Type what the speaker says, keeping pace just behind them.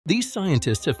These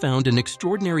scientists have found an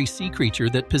extraordinary sea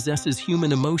creature that possesses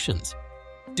human emotions.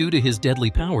 Due to his deadly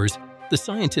powers, the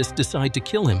scientists decide to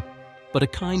kill him, but a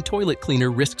kind toilet cleaner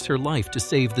risks her life to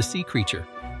save the sea creature.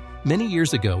 Many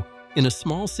years ago, in a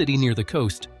small city near the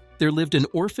coast, there lived an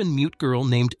orphan mute girl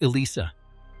named Elisa.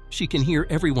 She can hear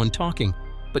everyone talking,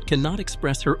 but cannot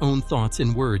express her own thoughts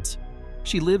in words.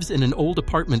 She lives in an old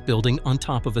apartment building on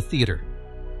top of a theater.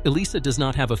 Elisa does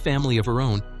not have a family of her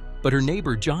own, but her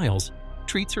neighbor Giles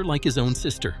treats her like his own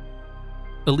sister.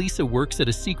 Elisa works at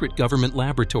a secret government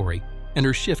laboratory, and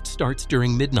her shift starts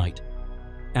during midnight.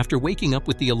 After waking up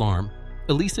with the alarm,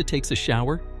 Elisa takes a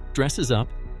shower, dresses up,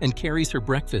 and carries her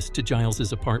breakfast to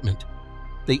Giles's apartment.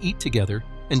 They eat together,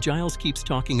 and Giles keeps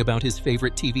talking about his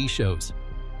favorite TV shows.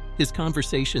 His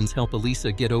conversations help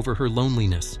Elisa get over her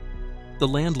loneliness. The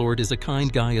landlord is a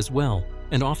kind guy as well,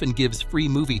 and often gives free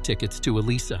movie tickets to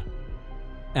Elisa.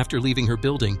 After leaving her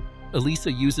building,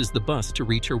 Elisa uses the bus to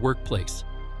reach her workplace.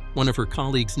 One of her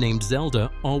colleagues named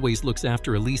Zelda always looks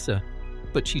after Elisa,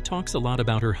 but she talks a lot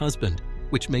about her husband,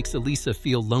 which makes Elisa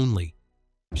feel lonely.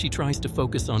 She tries to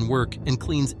focus on work and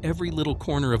cleans every little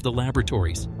corner of the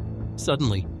laboratories.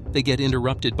 Suddenly, they get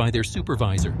interrupted by their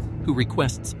supervisor, who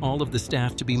requests all of the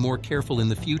staff to be more careful in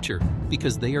the future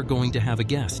because they are going to have a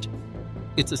guest.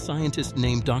 It's a scientist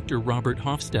named Dr. Robert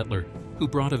Hofstetler, who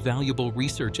brought a valuable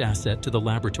research asset to the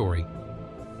laboratory.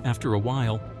 After a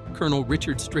while, Colonel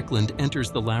Richard Strickland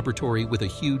enters the laboratory with a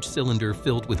huge cylinder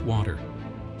filled with water.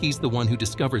 He's the one who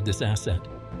discovered this asset.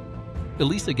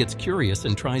 Elisa gets curious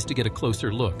and tries to get a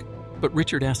closer look, but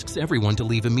Richard asks everyone to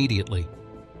leave immediately.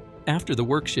 After the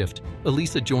work shift,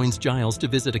 Elisa joins Giles to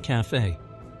visit a cafe.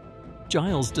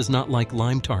 Giles does not like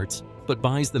lime tarts, but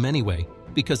buys them anyway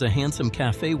because a handsome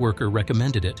cafe worker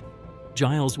recommended it.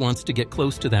 Giles wants to get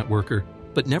close to that worker,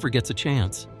 but never gets a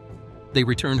chance. They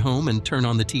return home and turn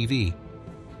on the TV.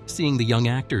 Seeing the young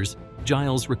actors,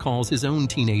 Giles recalls his own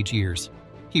teenage years.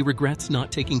 He regrets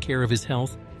not taking care of his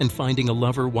health and finding a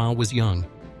lover while was young.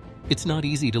 It's not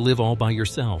easy to live all by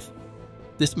yourself.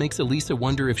 This makes Elisa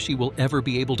wonder if she will ever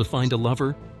be able to find a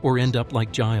lover or end up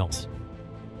like Giles.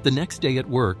 The next day at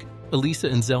work, Elisa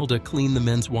and Zelda clean the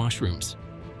men's washrooms.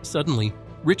 Suddenly,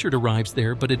 Richard arrives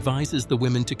there but advises the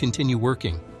women to continue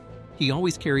working. He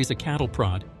always carries a cattle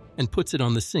prod and puts it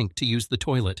on the sink to use the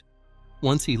toilet.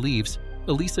 Once he leaves,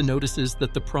 Elisa notices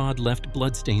that the prod left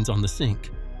bloodstains on the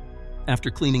sink. After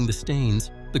cleaning the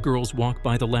stains, the girls walk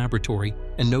by the laboratory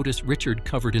and notice Richard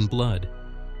covered in blood.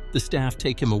 The staff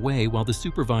take him away while the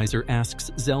supervisor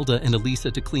asks Zelda and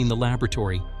Elisa to clean the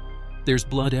laboratory. There's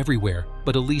blood everywhere,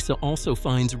 but Elisa also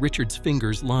finds Richard's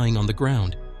fingers lying on the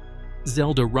ground.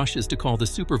 Zelda rushes to call the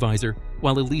supervisor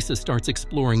while Elisa starts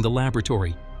exploring the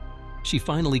laboratory. She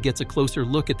finally gets a closer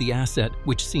look at the asset,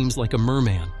 which seems like a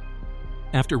merman.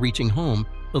 After reaching home,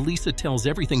 Elisa tells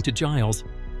everything to Giles,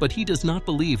 but he does not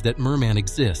believe that merman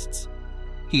exists.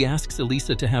 He asks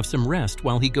Elisa to have some rest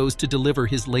while he goes to deliver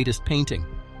his latest painting,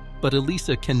 but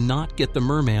Elisa cannot get the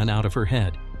merman out of her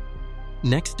head.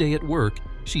 Next day at work,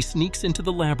 she sneaks into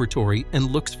the laboratory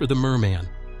and looks for the merman.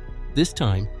 This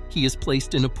time, he is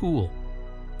placed in a pool.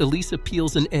 Elisa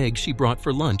peels an egg she brought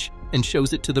for lunch and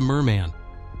shows it to the merman.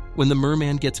 When the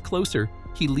merman gets closer,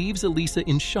 he leaves Elisa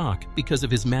in shock because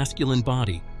of his masculine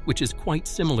body, which is quite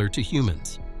similar to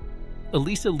humans.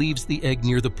 Elisa leaves the egg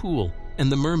near the pool,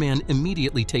 and the merman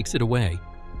immediately takes it away.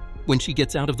 When she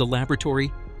gets out of the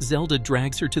laboratory, Zelda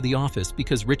drags her to the office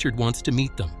because Richard wants to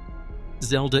meet them.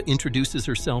 Zelda introduces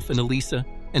herself and Elisa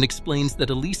and explains that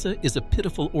Elisa is a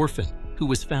pitiful orphan who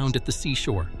was found at the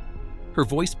seashore. Her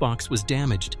voice box was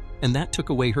damaged, and that took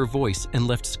away her voice and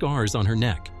left scars on her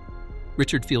neck.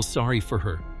 Richard feels sorry for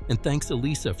her and thanks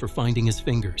Elisa for finding his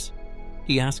fingers.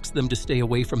 He asks them to stay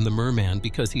away from the merman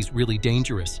because he's really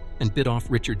dangerous and bit off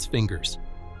Richard's fingers.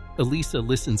 Elisa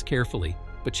listens carefully,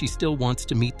 but she still wants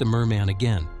to meet the merman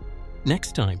again.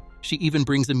 Next time, she even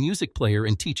brings a music player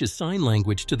and teaches sign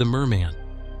language to the merman.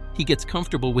 He gets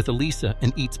comfortable with Elisa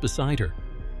and eats beside her.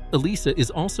 Elisa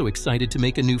is also excited to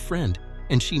make a new friend,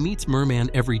 and she meets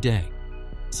merman every day.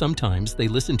 Sometimes they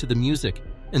listen to the music,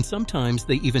 and sometimes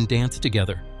they even dance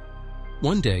together.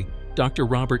 One day, Dr.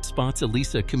 Robert spots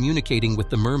Elisa communicating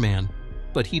with the merman,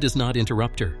 but he does not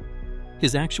interrupt her.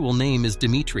 His actual name is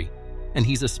Dmitri, and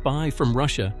he's a spy from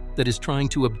Russia that is trying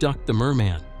to abduct the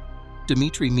merman.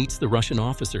 Dmitri meets the Russian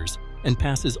officers and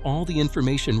passes all the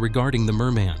information regarding the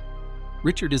merman.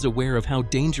 Richard is aware of how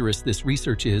dangerous this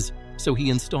research is, so he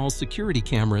installs security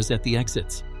cameras at the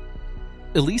exits.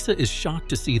 Elisa is shocked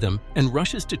to see them and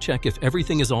rushes to check if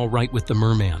everything is all right with the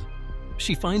merman.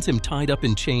 She finds him tied up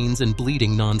in chains and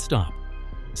bleeding non-stop.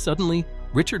 Suddenly,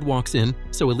 Richard walks in,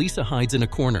 so Elisa hides in a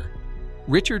corner.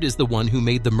 Richard is the one who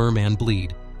made the merman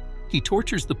bleed. He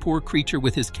tortures the poor creature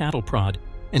with his cattle prod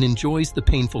and enjoys the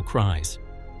painful cries.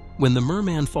 When the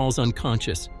merman falls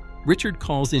unconscious, Richard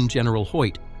calls in General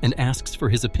Hoyt and asks for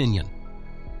his opinion.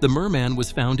 The merman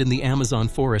was found in the Amazon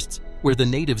forests where the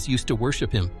natives used to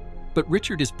worship him, but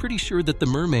Richard is pretty sure that the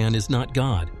merman is not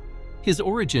God. His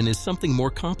origin is something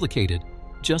more complicated,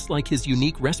 just like his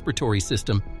unique respiratory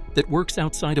system that works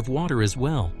outside of water as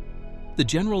well. The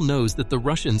general knows that the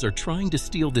Russians are trying to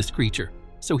steal this creature,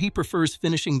 so he prefers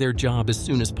finishing their job as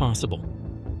soon as possible.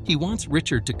 He wants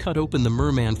Richard to cut open the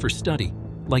merman for study,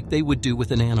 like they would do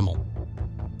with an animal.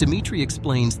 Dmitri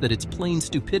explains that it's plain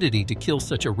stupidity to kill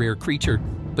such a rare creature,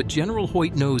 but General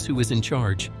Hoyt knows who is in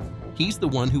charge. He's the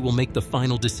one who will make the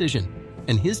final decision,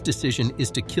 and his decision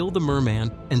is to kill the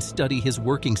merman and study his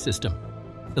working system.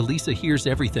 Elisa hears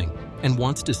everything and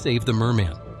wants to save the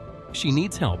merman. She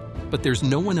needs help, but there's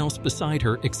no one else beside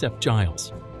her except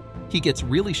Giles. He gets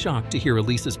really shocked to hear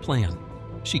Elisa's plan.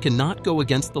 She cannot go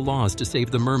against the laws to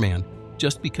save the merman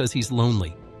just because he's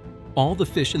lonely. All the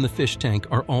fish in the fish tank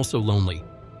are also lonely,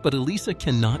 but Elisa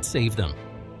cannot save them.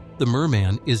 The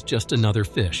merman is just another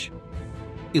fish.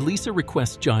 Elisa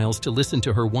requests Giles to listen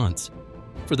to her once.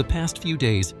 For the past few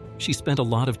days, she spent a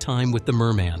lot of time with the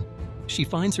merman. She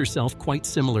finds herself quite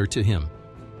similar to him.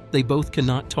 They both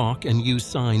cannot talk and use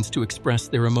signs to express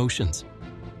their emotions.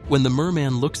 When the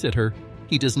merman looks at her,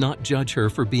 he does not judge her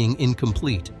for being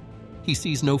incomplete. He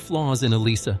sees no flaws in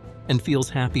Elisa and feels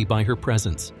happy by her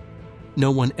presence.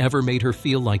 No one ever made her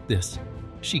feel like this.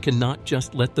 She cannot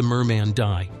just let the merman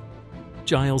die.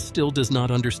 Giles still does not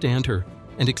understand her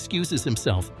and excuses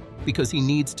himself because he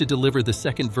needs to deliver the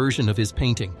second version of his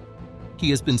painting.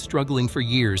 He has been struggling for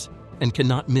years and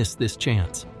cannot miss this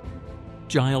chance.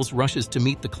 Giles rushes to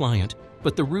meet the client,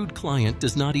 but the rude client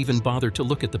does not even bother to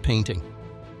look at the painting.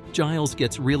 Giles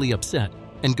gets really upset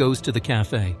and goes to the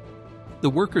cafe. The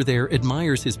worker there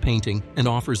admires his painting and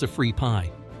offers a free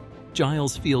pie.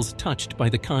 Giles feels touched by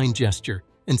the kind gesture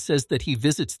and says that he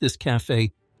visits this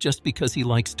cafe just because he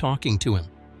likes talking to him.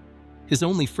 His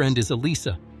only friend is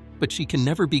Elisa, but she can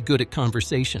never be good at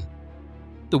conversation.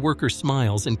 The worker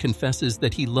smiles and confesses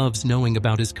that he loves knowing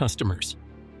about his customers.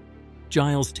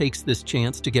 Giles takes this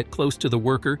chance to get close to the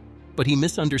worker, but he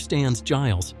misunderstands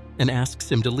Giles and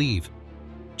asks him to leave.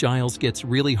 Giles gets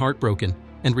really heartbroken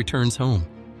and returns home.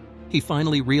 He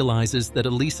finally realizes that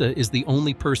Elisa is the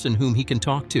only person whom he can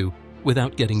talk to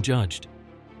without getting judged.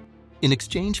 In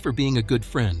exchange for being a good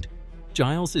friend,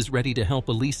 Giles is ready to help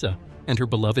Elisa and her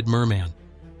beloved merman.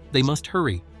 They must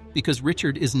hurry because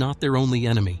Richard is not their only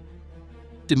enemy.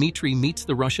 Dmitri meets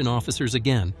the Russian officers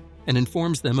again and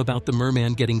informs them about the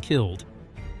merman getting killed.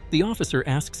 The officer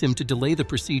asks him to delay the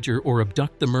procedure or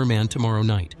abduct the merman tomorrow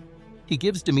night. He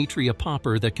gives Dmitri a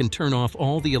popper that can turn off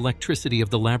all the electricity of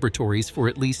the laboratories for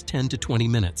at least 10 to 20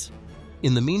 minutes.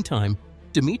 In the meantime,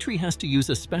 Dmitri has to use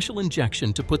a special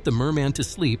injection to put the merman to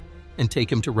sleep and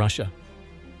take him to Russia.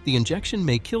 The injection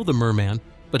may kill the merman,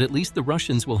 but at least the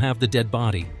Russians will have the dead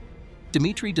body.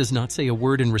 Dmitri does not say a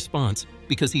word in response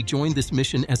because he joined this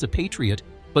mission as a patriot,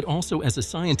 but also as a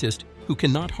scientist who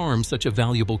cannot harm such a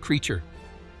valuable creature.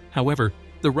 However,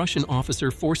 the Russian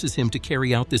officer forces him to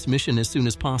carry out this mission as soon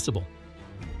as possible.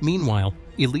 Meanwhile,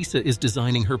 Elisa is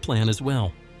designing her plan as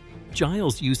well.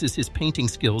 Giles uses his painting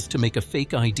skills to make a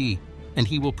fake ID, and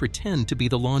he will pretend to be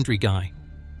the laundry guy.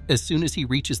 As soon as he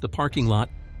reaches the parking lot,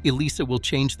 Elisa will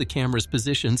change the camera's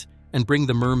positions and bring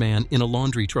the merman in a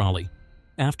laundry trolley.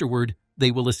 Afterward,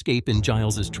 they will escape in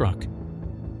Giles's truck.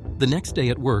 The next day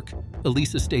at work,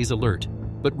 Elisa stays alert,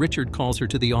 but Richard calls her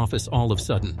to the office all of a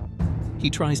sudden. He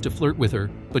tries to flirt with her,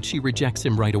 but she rejects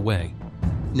him right away.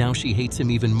 Now she hates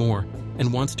him even more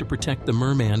and wants to protect the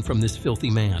merman from this filthy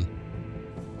man.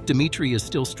 Dmitri is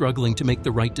still struggling to make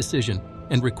the right decision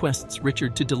and requests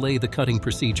Richard to delay the cutting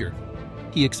procedure.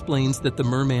 He explains that the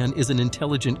merman is an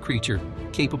intelligent creature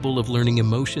capable of learning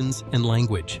emotions and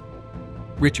language.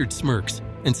 Richard smirks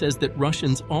and says that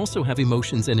Russians also have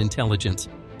emotions and intelligence,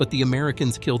 but the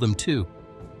Americans kill them too.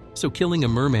 So killing a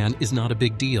merman is not a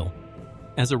big deal.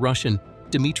 As a Russian,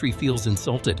 Dmitri feels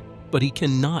insulted, but he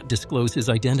cannot disclose his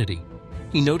identity.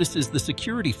 He notices the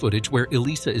security footage where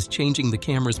Elisa is changing the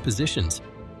camera's positions,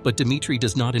 but Dmitri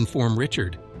does not inform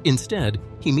Richard. Instead,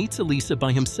 he meets Elisa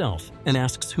by himself and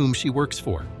asks whom she works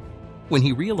for. When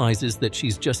he realizes that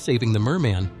she's just saving the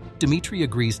merman, Dmitri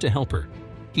agrees to help her.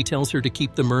 He tells her to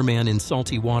keep the merman in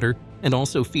salty water and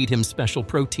also feed him special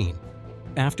protein.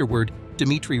 Afterward,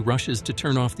 Dmitri rushes to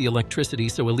turn off the electricity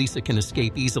so Elisa can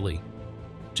escape easily.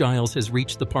 Giles has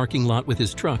reached the parking lot with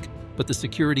his truck, but the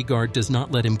security guard does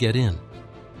not let him get in.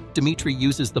 Dmitri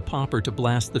uses the popper to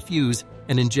blast the fuse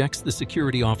and injects the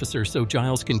security officer so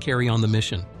Giles can carry on the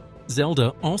mission.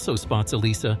 Zelda also spots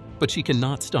Elisa, but she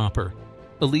cannot stop her.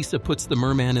 Elisa puts the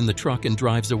merman in the truck and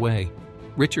drives away.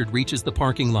 Richard reaches the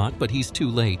parking lot, but he's too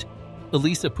late.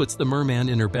 Elisa puts the merman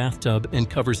in her bathtub and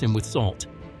covers him with salt.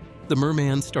 The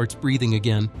merman starts breathing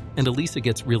again, and Elisa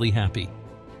gets really happy.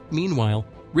 Meanwhile,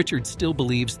 Richard still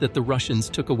believes that the Russians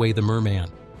took away the merman.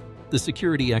 The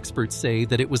security experts say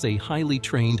that it was a highly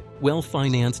trained,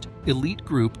 well-financed, elite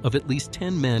group of at least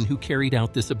 10 men who carried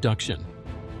out this abduction.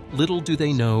 Little do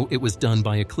they know it was done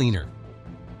by a cleaner.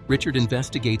 Richard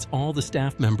investigates all the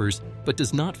staff members but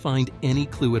does not find any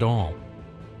clue at all.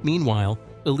 Meanwhile,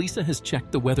 Elisa has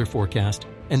checked the weather forecast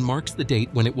and marks the date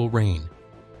when it will rain.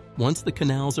 Once the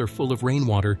canals are full of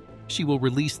rainwater, she will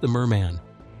release the merman.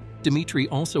 Dmitri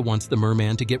also wants the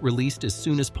merman to get released as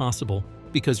soon as possible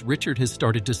because Richard has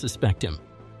started to suspect him.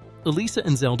 Elisa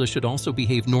and Zelda should also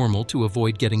behave normal to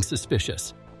avoid getting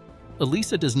suspicious.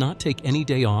 Elisa does not take any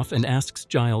day off and asks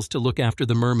Giles to look after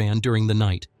the merman during the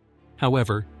night.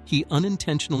 However, he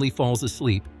unintentionally falls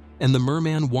asleep and the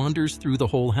merman wanders through the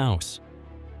whole house.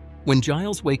 When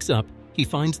Giles wakes up, he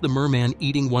finds the merman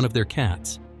eating one of their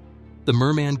cats. The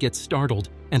merman gets startled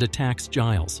and attacks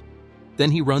Giles. Then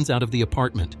he runs out of the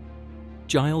apartment.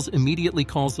 Giles immediately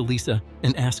calls Elisa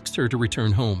and asks her to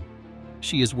return home.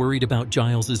 She is worried about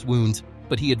Giles's wounds,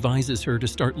 but he advises her to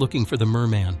start looking for the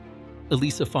merman.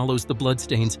 Elisa follows the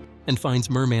bloodstains and finds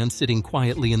merman sitting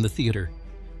quietly in the theater.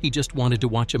 He just wanted to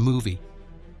watch a movie.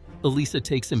 Elisa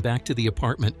takes him back to the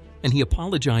apartment and he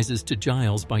apologizes to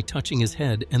Giles by touching his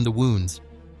head and the wounds.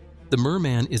 The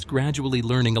merman is gradually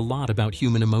learning a lot about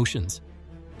human emotions.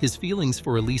 His feelings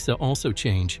for Elisa also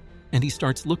change, and he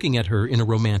starts looking at her in a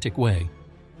romantic way.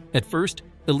 At first,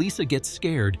 Elisa gets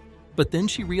scared, but then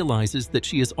she realizes that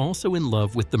she is also in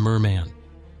love with the merman.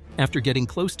 After getting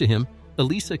close to him,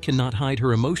 Elisa cannot hide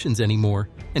her emotions anymore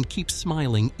and keeps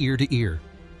smiling ear to ear.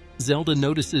 Zelda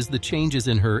notices the changes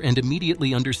in her and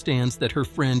immediately understands that her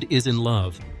friend is in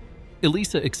love.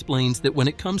 Elisa explains that when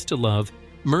it comes to love,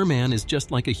 merman is just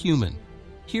like a human.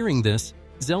 Hearing this,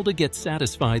 Zelda gets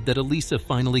satisfied that Elisa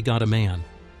finally got a man.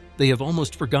 They have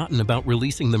almost forgotten about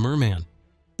releasing the merman.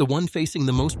 The one facing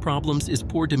the most problems is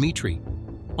poor Dmitri.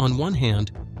 On one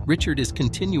hand, Richard is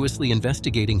continuously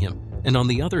investigating him, and on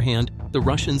the other hand, the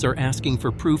Russians are asking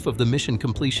for proof of the mission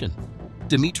completion.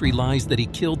 Dmitri lies that he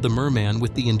killed the merman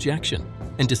with the injection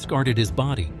and discarded his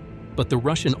body, but the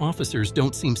Russian officers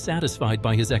don't seem satisfied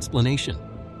by his explanation.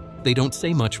 They don't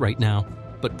say much right now,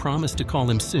 but promise to call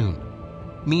him soon.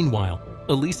 Meanwhile,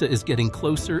 Elisa is getting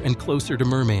closer and closer to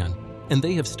merman, and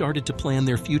they have started to plan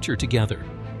their future together.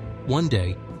 One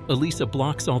day, Elisa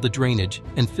blocks all the drainage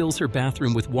and fills her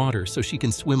bathroom with water so she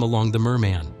can swim along the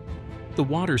merman. The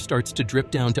water starts to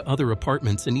drip down to other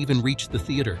apartments and even reach the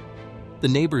theater. The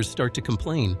neighbors start to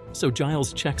complain, so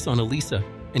Giles checks on Elisa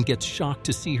and gets shocked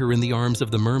to see her in the arms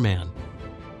of the merman.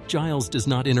 Giles does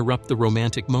not interrupt the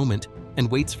romantic moment and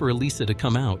waits for Elisa to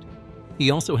come out.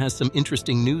 He also has some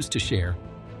interesting news to share.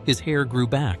 His hair grew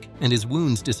back and his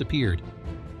wounds disappeared.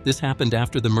 This happened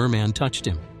after the merman touched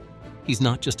him. He's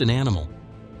not just an animal.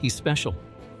 He's special.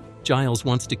 Giles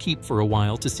wants to keep for a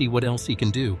while to see what else he can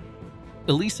do.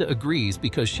 Elisa agrees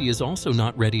because she is also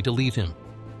not ready to leave him.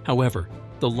 However,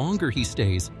 the longer he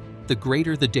stays, the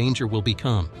greater the danger will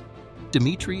become.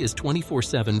 Dmitri is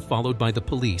 24/7 followed by the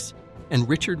police, and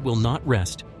Richard will not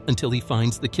rest until he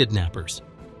finds the kidnappers.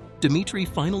 Dmitri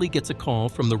finally gets a call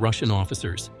from the Russian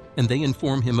officers, and they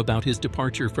inform him about his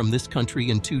departure from this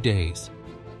country in 2 days.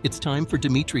 It's time for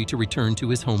Dmitri to return to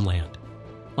his homeland.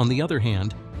 On the other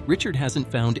hand, Richard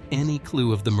hasn't found any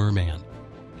clue of the merman.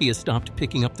 He has stopped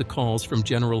picking up the calls from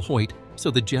General Hoyt, so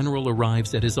the general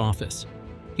arrives at his office.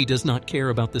 He does not care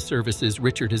about the services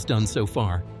Richard has done so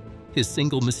far. His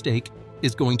single mistake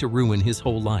is going to ruin his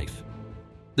whole life.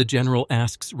 The general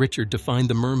asks Richard to find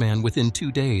the merman within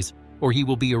 2 days, or he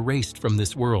will be erased from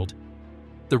this world.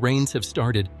 The rains have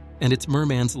started, and it's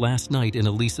merman's last night in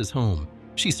Elisa's home.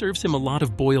 She serves him a lot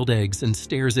of boiled eggs and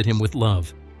stares at him with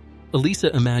love.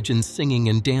 Elisa imagines singing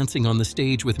and dancing on the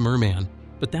stage with merman,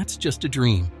 but that's just a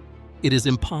dream. It is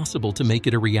impossible to make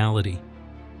it a reality.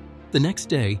 The next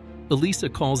day, Elisa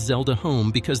calls Zelda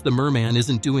home because the merman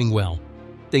isn't doing well.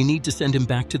 They need to send him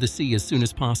back to the sea as soon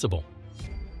as possible.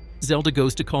 Zelda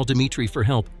goes to call Dmitri for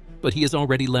help, but he has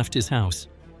already left his house.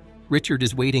 Richard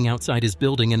is waiting outside his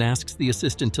building and asks the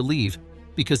assistant to leave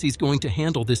because he's going to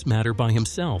handle this matter by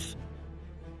himself.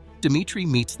 Dmitri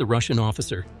meets the Russian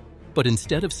officer, but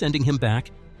instead of sending him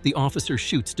back, the officer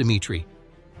shoots Dmitri.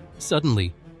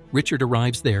 Suddenly, Richard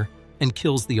arrives there and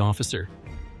kills the officer.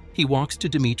 He walks to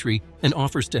Dimitri and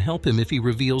offers to help him if he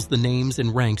reveals the names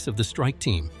and ranks of the strike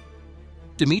team.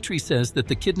 Dimitri says that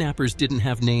the kidnappers didn't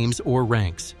have names or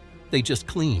ranks. They just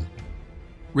clean.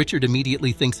 Richard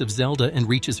immediately thinks of Zelda and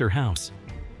reaches her house.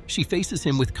 She faces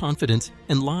him with confidence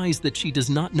and lies that she does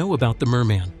not know about the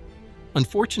merman.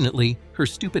 Unfortunately, her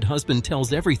stupid husband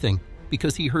tells everything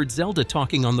because he heard Zelda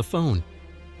talking on the phone.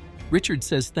 Richard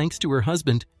says thanks to her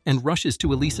husband and rushes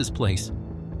to Elisa's place.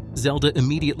 Zelda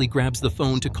immediately grabs the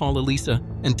phone to call Elisa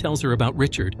and tells her about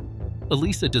Richard.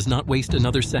 Elisa does not waste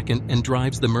another second and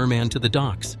drives the merman to the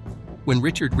docks. When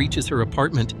Richard reaches her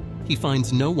apartment, he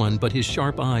finds no one, but his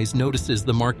sharp eyes notices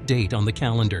the marked date on the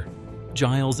calendar.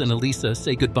 Giles and Elisa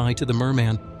say goodbye to the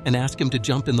merman and ask him to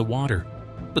jump in the water,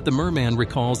 but the merman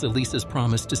recalls Elisa's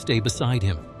promise to stay beside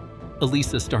him.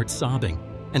 Elisa starts sobbing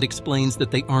and explains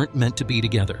that they aren't meant to be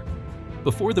together.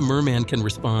 Before the merman can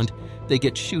respond, they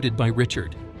get shooted by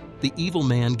Richard. The evil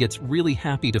man gets really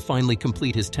happy to finally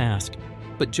complete his task,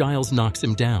 but Giles knocks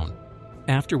him down.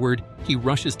 Afterward, he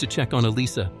rushes to check on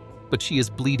Elisa, but she is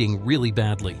bleeding really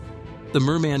badly. The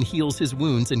merman heals his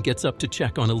wounds and gets up to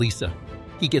check on Elisa.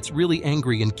 He gets really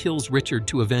angry and kills Richard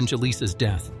to avenge Elisa's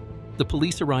death. The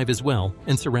police arrive as well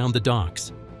and surround the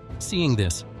docks. Seeing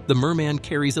this, the merman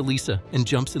carries Elisa and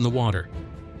jumps in the water.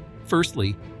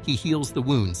 Firstly, he heals the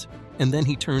wounds, and then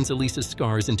he turns Elisa's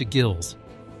scars into gills.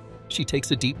 She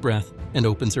takes a deep breath and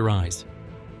opens her eyes.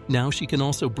 Now she can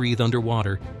also breathe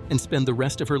underwater and spend the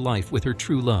rest of her life with her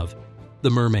true love, the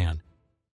merman.